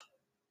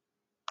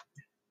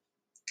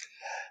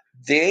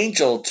The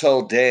angel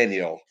told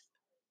Daniel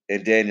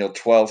in Daniel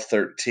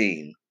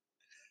 12:13,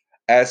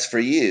 "As for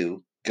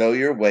you, go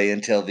your way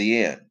until the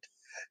end.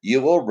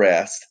 You will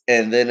rest,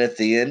 and then at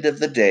the end of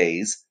the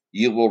days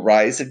you will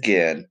rise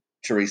again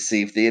to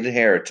receive the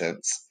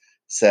inheritance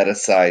set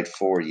aside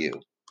for you."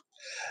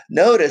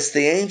 Notice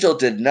the angel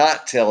did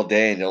not tell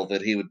Daniel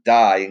that he would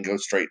die and go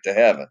straight to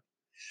heaven.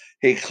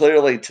 He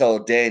clearly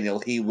told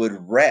Daniel he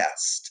would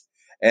rest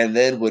and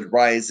then would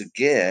rise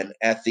again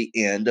at the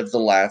end of the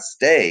last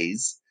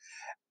days,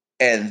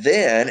 and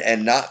then,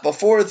 and not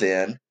before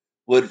then,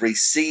 would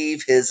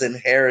receive his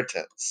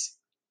inheritance.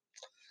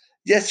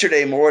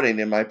 Yesterday morning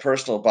in my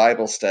personal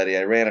Bible study,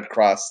 I ran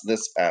across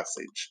this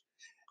passage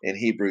in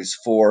Hebrews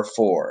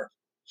 4:4.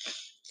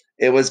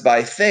 It was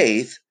by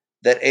faith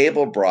that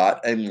Abel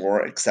brought a more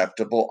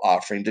acceptable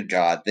offering to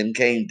God than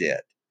Cain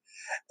did.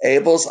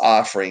 Abel's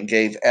offering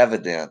gave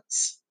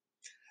evidence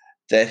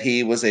that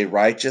he was a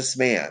righteous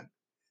man,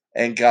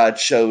 and God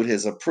showed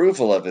his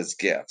approval of his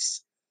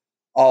gifts.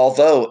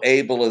 Although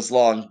Abel is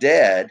long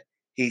dead,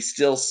 he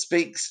still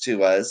speaks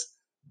to us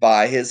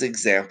by his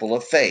example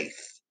of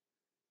faith.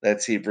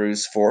 That's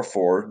Hebrews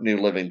 4:4, New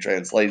Living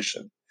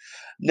Translation.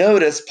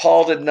 Notice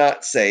Paul did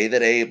not say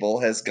that Abel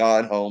has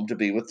gone home to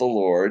be with the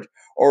Lord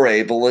or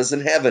Abel is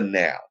in heaven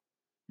now.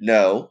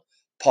 No,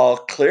 Paul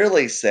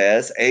clearly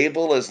says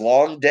Abel is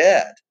long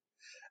dead.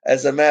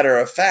 As a matter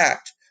of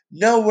fact,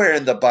 nowhere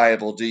in the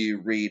Bible do you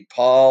read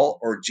Paul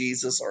or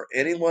Jesus or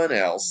anyone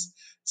else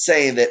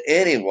saying that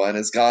anyone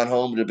has gone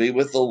home to be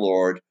with the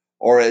Lord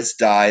or has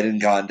died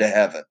and gone to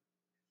heaven.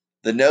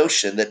 The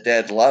notion that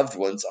dead loved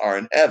ones are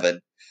in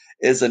heaven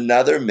is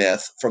another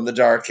myth from the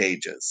Dark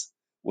Ages,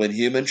 when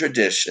human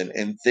tradition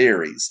and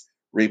theories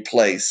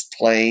replaced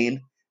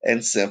plain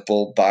and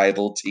simple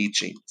Bible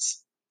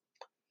teachings.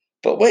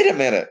 But wait a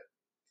minute.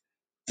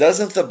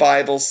 Doesn't the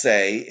Bible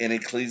say in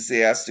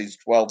Ecclesiastes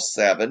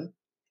 12:7,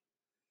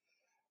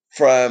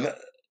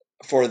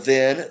 For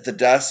then the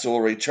dust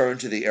will return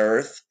to the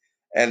earth,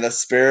 and the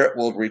spirit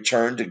will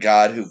return to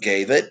God who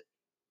gave it?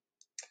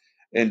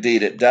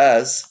 Indeed, it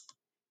does.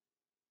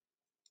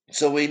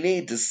 So we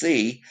need to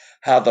see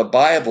how the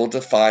Bible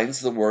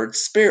defines the word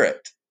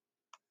spirit.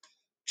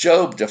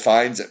 Job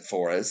defines it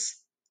for us.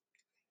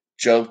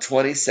 Job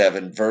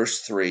 27,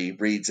 verse 3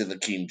 reads in the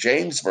King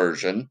James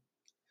Version,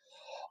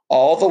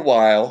 "All the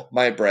while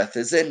my breath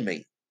is in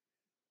me,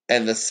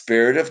 and the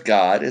Spirit of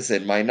God is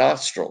in my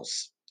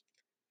nostrils."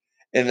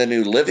 In the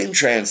New Living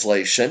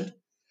Translation,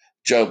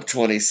 Job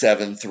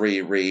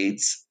 27:3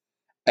 reads,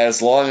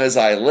 "As long as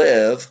I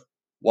live,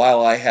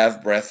 while I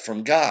have breath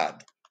from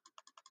God."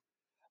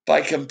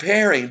 By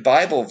comparing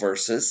Bible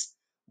verses,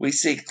 we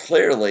see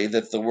clearly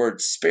that the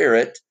word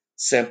spirit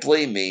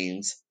simply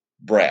means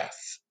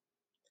breath.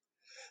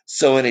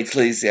 So in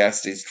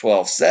Ecclesiastes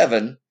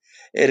 12:7,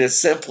 it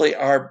is simply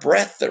our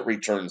breath that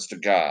returns to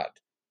God.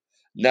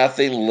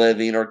 Nothing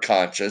living or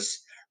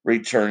conscious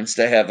returns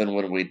to heaven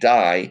when we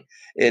die.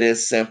 It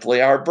is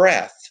simply our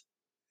breath.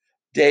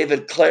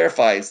 David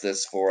clarifies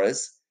this for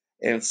us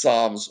in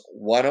Psalms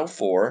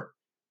 104,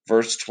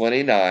 verse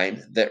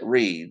 29, that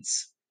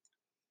reads,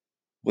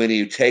 "When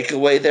you take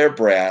away their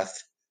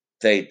breath,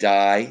 they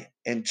die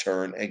and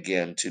turn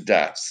again to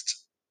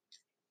dust."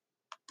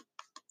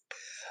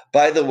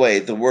 By the way,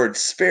 the word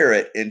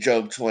spirit in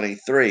Job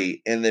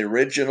 23 in the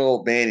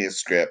original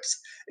manuscripts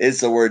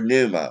is the word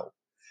pneumo.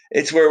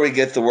 It's where we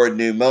get the word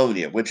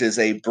pneumonia, which is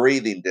a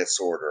breathing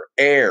disorder,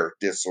 air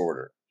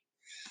disorder.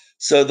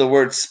 So the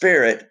word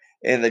spirit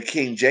in the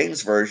King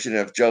James Version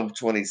of Job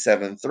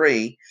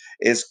 27:3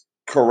 is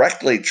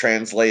correctly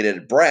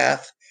translated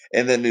breath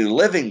in the New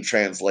Living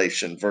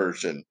Translation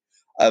version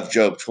of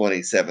Job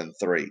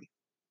 27:3.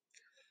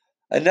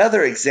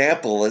 Another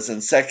example is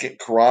in 2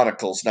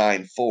 Chronicles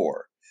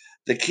 9:4.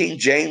 The King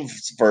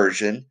James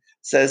Version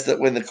says that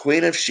when the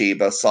Queen of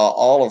Sheba saw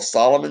all of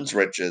Solomon's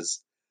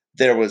riches,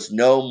 there was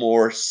no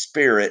more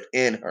spirit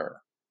in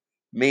her,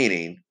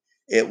 meaning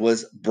it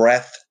was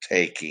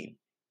breathtaking.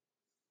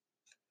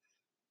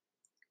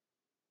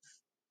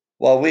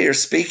 While we are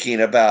speaking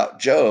about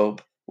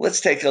Job, let's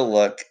take a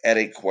look at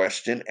a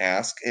question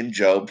asked in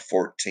Job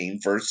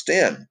 14, verse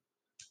 10.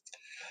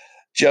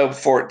 Job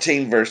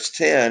 14, verse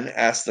 10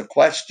 asks the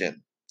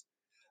question,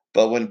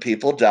 "But when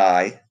people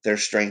die, their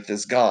strength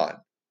is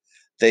gone.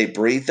 They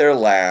breathe their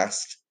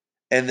last,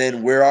 and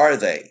then where are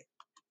they?"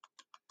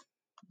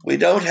 We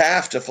don't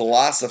have to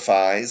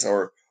philosophize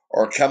or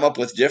come up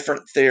with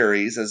different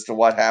theories as to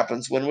what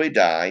happens when we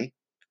die.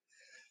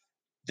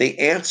 The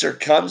answer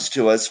comes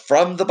to us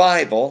from the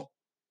Bible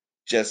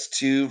just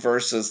 2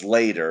 verses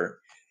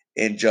later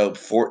in Job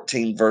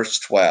 14, verse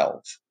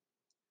 12,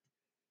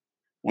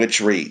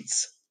 which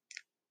reads,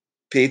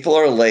 "People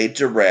are laid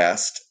to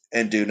rest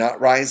and do not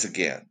rise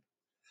again.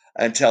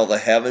 Until the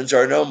heavens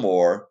are no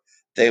more,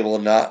 they will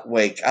not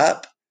wake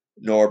up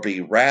nor be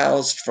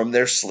roused from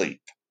their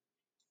sleep."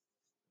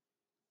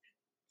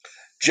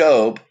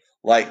 Job,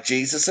 like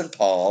Jesus and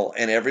Paul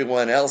and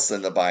everyone else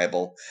in the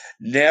Bible,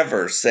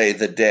 never say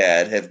the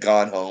dead have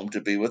gone home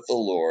to be with the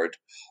Lord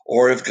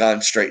or have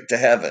gone straight to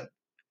heaven.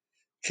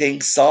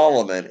 King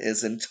Solomon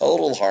is in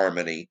total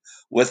harmony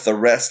with the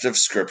rest of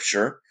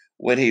Scripture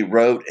when he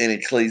wrote in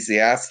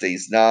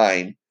Ecclesiastes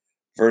 9,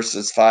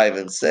 verses 5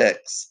 and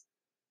 6,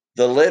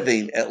 "The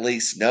living at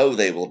least know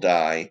they will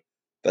die,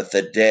 but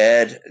the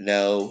dead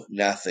know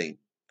nothing.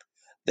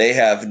 They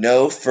have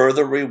no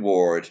further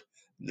reward,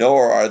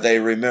 nor are they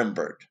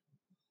remembered.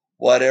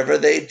 Whatever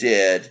they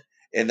did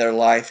in their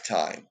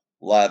lifetime,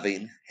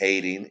 loving,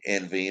 hating,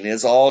 envying,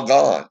 is all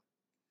gone.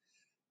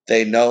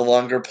 They no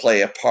longer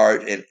play a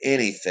part in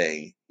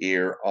anything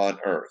here on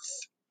earth."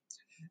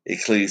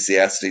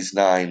 Ecclesiastes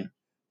 9,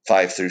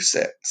 5 through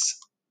 6.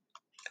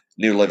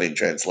 New Living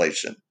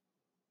Translation.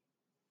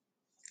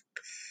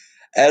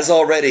 As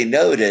already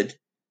noted,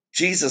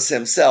 Jesus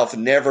himself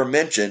never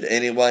mentioned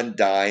anyone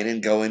dying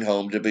and going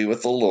home to be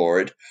with the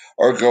Lord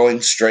or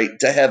going straight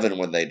to heaven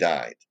when they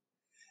died.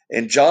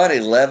 In John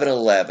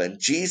 11:11,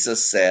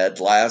 Jesus said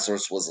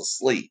Lazarus was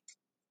asleep.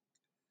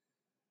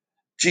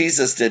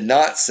 Jesus did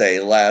not say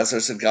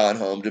Lazarus had gone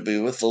home to be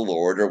with the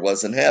Lord or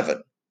was in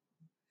heaven.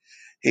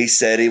 He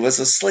said he was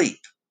asleep.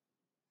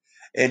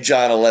 In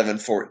John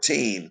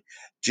 11:14,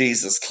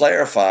 Jesus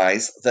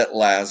clarifies that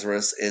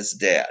Lazarus is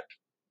dead.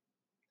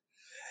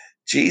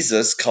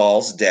 Jesus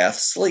calls death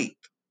sleep.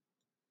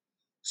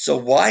 So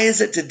why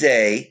is it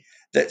today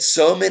that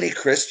so many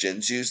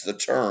Christians use the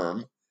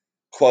term,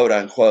 quote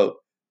unquote,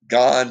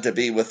 gone to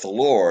be with the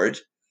Lord,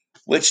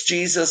 which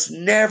Jesus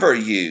never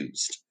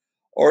used,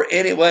 or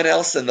anyone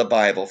else in the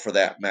Bible for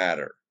that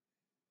matter,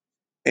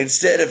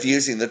 instead of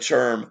using the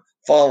term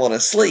fallen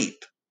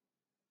asleep,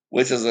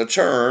 which is a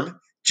term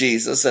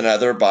Jesus and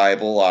other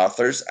Bible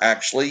authors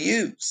actually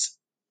use?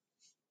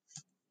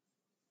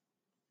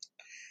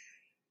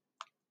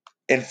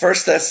 In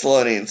 1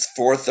 Thessalonians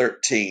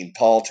 4:13,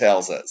 Paul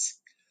tells us,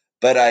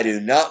 "But I do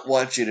not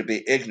want you to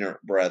be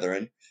ignorant,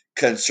 brethren,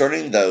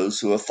 concerning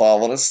those who have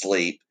fallen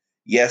asleep,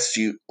 lest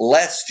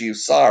you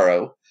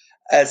sorrow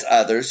as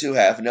others who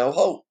have no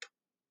hope."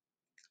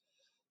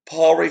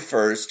 Paul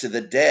refers to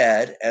the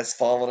dead as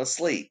fallen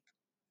asleep.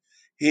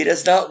 He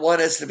does not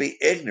want us to be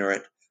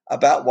ignorant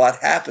about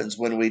what happens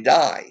when we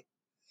die,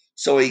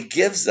 so he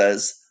gives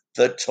us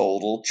the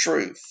total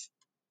truth.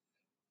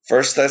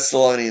 1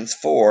 Thessalonians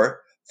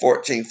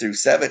 4:14 through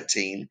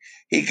 17,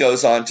 he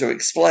goes on to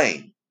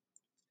explain,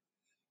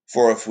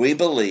 "For if we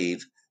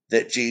believe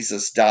that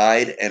Jesus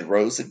died and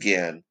rose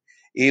again,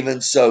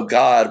 even so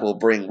God will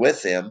bring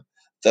with him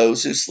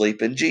those who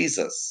sleep in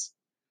Jesus.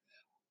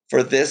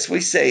 For this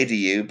we say to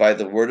you by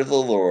the word of the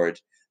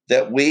Lord,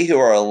 that we who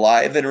are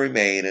alive and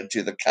remain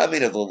unto the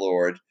coming of the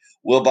Lord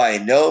will by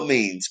no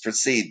means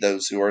precede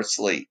those who are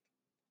asleep.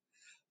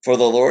 For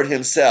the Lord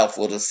himself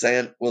will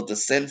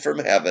descend from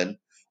heaven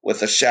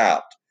with a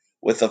shout,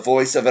 with the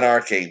voice of an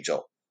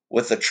archangel,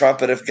 with the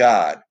trumpet of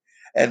God,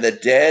 and the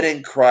dead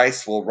in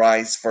Christ will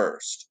rise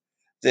first.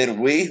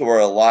 Then we who are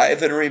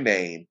alive and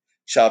remain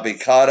shall be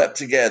caught up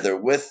together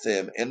with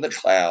them in the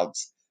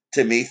clouds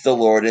to meet the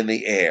Lord in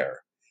the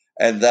air,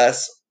 and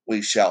thus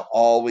we shall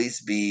always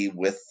be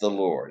with the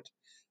Lord."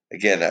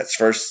 Again, that's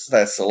 1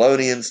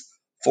 Thessalonians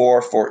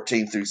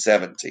 4:14 through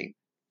 17.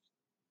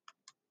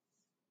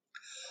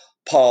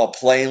 Paul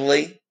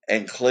plainly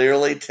and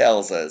clearly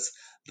tells us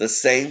the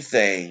same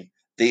thing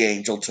the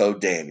angel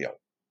told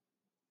Daniel.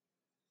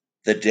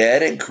 The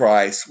dead in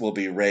Christ will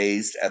be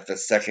raised at the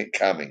second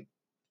coming.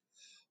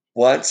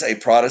 Once a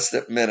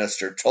Protestant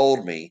minister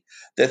told me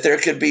that there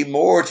could be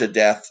more to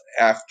death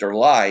after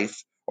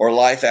life or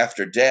life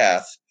after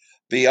death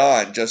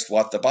beyond just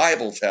what the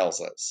Bible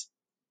tells us.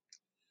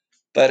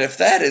 But if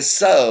that is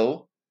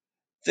so,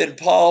 then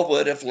Paul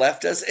would have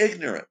left us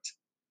ignorant.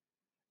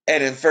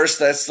 And in 1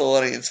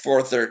 Thessalonians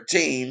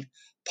 4:13,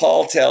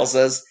 Paul tells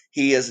us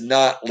he is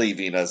not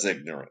leaving us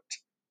ignorant.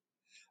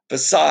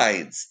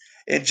 Besides,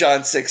 in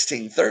John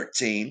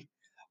 16:13,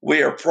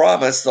 we are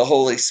promised the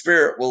Holy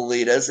Spirit will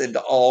lead us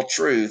into all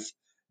truth,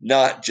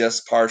 not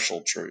just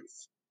partial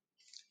truth.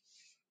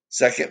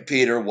 2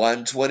 Peter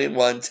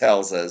 1:21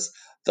 tells us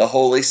the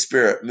Holy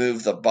Spirit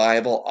moved the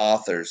Bible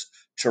authors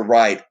to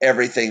write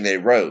everything they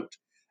wrote.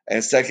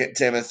 And 2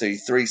 Timothy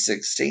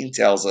 3:16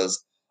 tells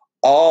us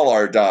all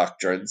our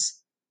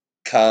doctrines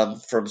come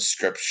from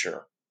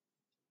Scripture.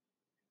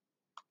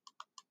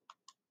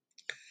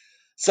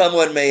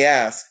 Someone may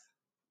ask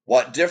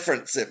what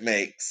difference it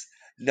makes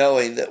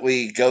knowing that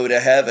we go to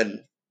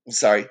heaven.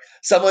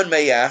 Someone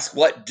may ask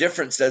what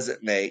difference does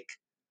it make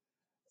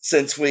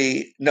since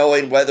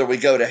knowing whether we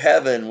go to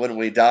heaven when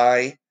we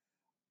die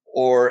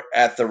or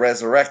at the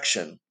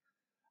resurrection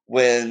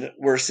when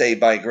we're saved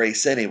by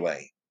grace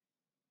anyway.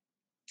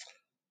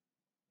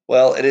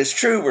 Well, it is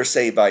true we're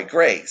saved by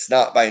grace,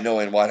 not by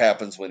knowing what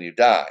happens when you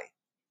die.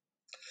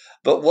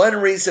 But one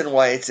reason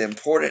why it's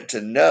important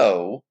to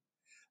know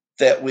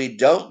that we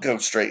don't go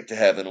straight to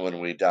heaven when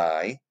we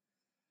die,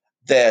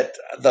 that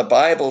the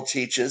Bible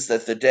teaches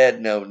that the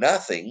dead know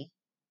nothing,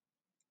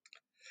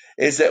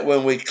 is that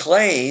when we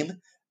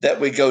claim that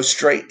we go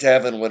straight to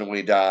heaven when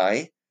we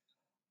die,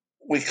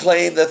 we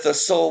claim that the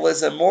soul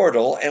is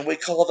immortal and we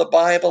call the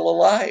Bible a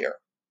liar.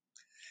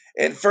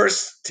 In 1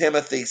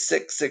 Timothy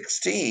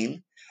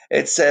 6:16,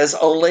 It says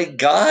only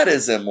God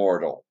is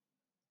immortal.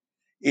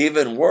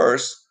 Even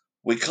worse,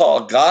 we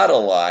call God a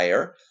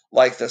liar,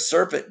 like the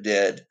serpent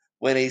did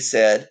when he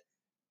said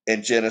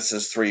in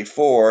Genesis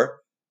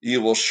 3:4,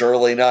 "You will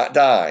surely not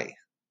die."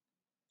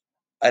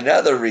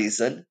 Another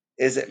reason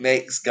is it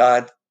makes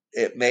God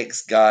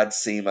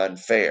seem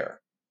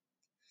unfair.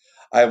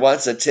 I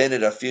once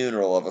attended a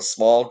funeral of a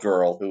small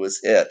girl who was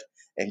hit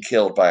and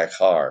killed by a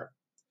car.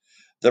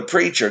 The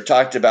preacher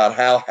talked about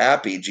how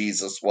happy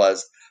Jesus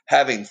was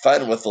having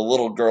fun with the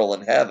little girl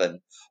in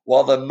heaven,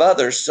 while the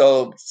mother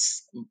sobbed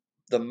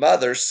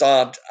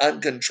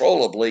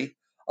uncontrollably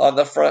on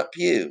the front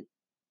pew.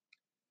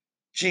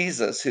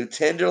 Jesus, who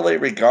tenderly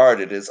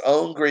regarded his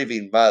own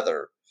grieving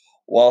mother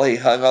while he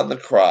hung on the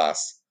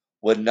cross,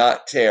 would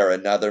not tear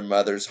another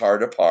mother's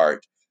heart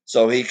apart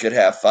so he could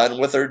have fun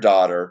with her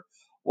daughter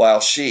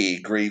while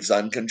she grieves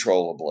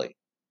uncontrollably.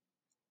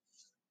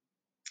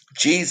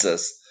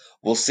 Jesus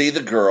will see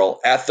the girl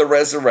at the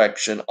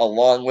resurrection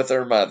along with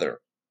her mother.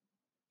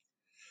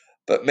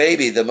 But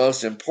maybe the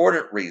most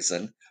important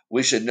reason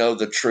we should know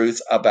the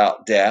truth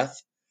about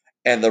death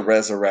and the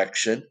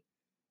resurrection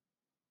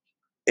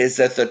is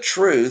that the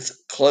truth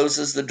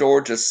closes the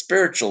door to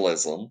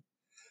spiritualism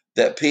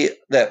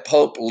that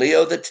Pope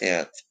Leo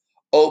X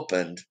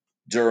opened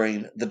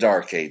during the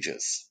Dark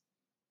Ages.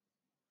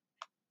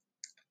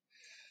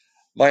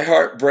 My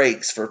heart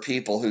breaks for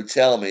people who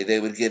tell me they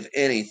would give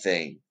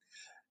anything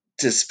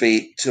to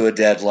speak to a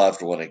dead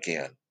loved one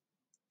again.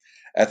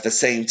 At the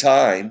same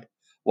time,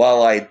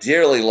 while I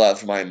dearly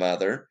loved my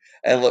mother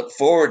and look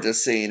forward to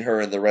seeing her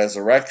in the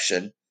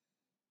resurrection,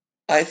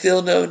 I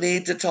feel no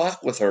need to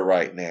talk with her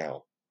right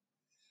now.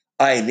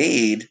 I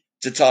need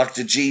to talk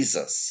to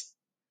Jesus,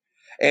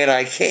 and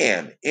I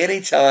can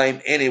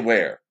anytime,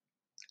 anywhere.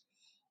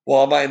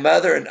 While my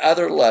mother and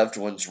other loved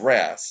ones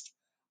rest,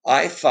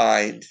 I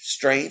find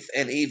strength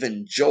and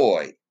even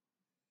joy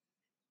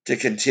to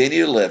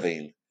continue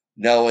living,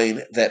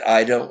 knowing that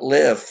I don't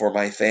live for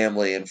my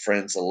family and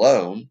friends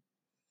alone.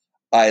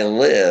 I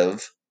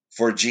live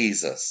for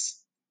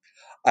Jesus.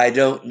 I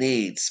don't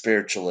need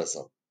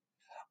spiritualism.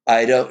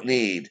 I don't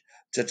need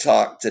to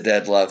talk to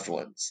dead loved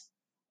ones.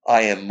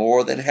 I am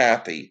more than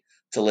happy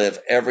to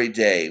live every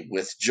day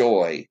with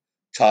joy,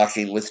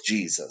 talking with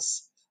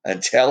Jesus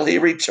until he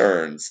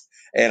returns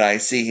and I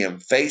see him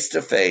face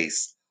to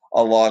face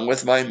along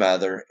with my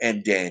mother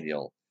and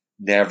Daniel,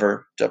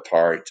 never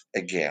depart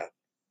again.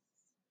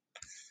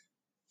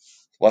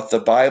 What the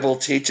Bible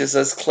teaches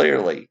us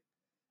clearly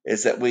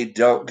is that we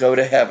don't go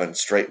to heaven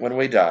straight when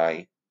we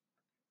die.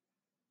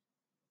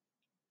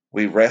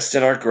 We rest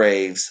in our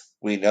graves,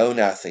 we know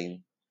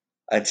nothing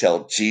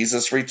until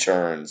Jesus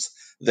returns.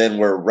 Then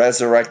we're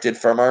resurrected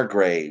from our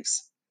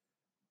graves.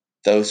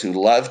 Those who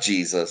love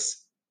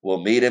Jesus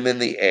will meet him in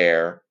the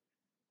air,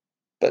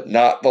 but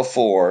not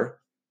before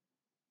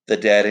the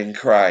dead in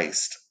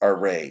Christ are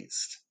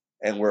raised.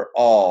 And we're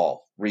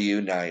all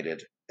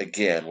reunited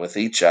again with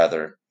each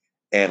other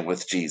and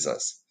with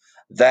Jesus.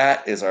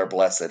 That is our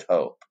blessed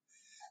hope.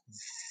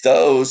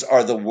 Those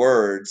are the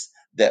words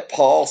that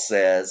Paul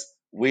says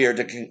we are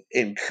to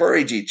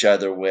encourage each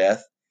other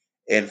with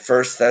in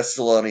 1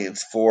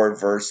 Thessalonians 4,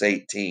 verse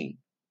 18.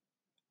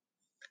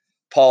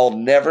 Paul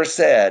never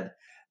said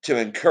to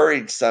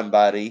encourage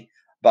somebody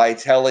by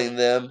telling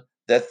them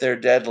that their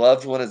dead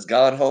loved one has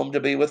gone home to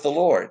be with the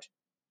Lord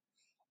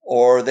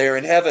or they're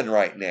in heaven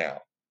right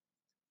now.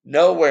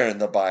 Nowhere in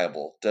the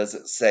Bible does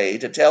it say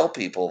to tell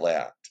people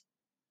that.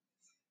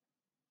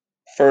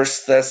 1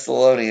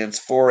 Thessalonians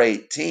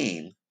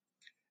 4:18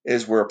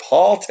 is where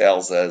Paul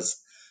tells us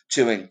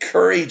to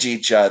encourage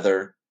each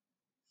other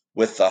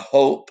with the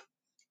hope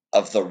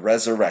of the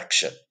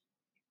resurrection.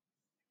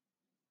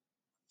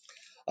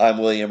 I'm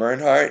William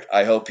Earnhardt.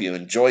 I hope you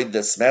enjoyed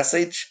this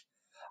message.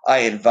 I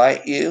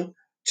invite you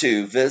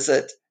to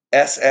visit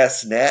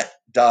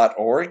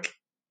ssnet.org,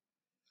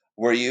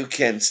 where you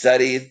can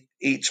study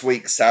each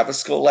week's Sabbath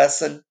School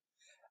lesson.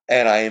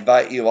 And I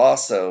invite you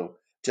also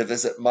to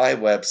visit my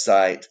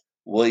website,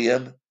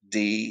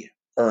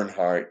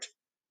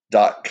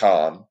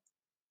 williamdearnhardt.com,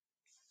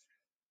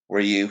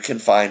 where you can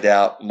find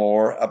out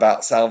more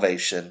about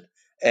salvation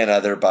and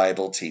other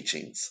Bible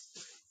teachings.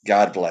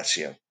 God bless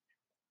you.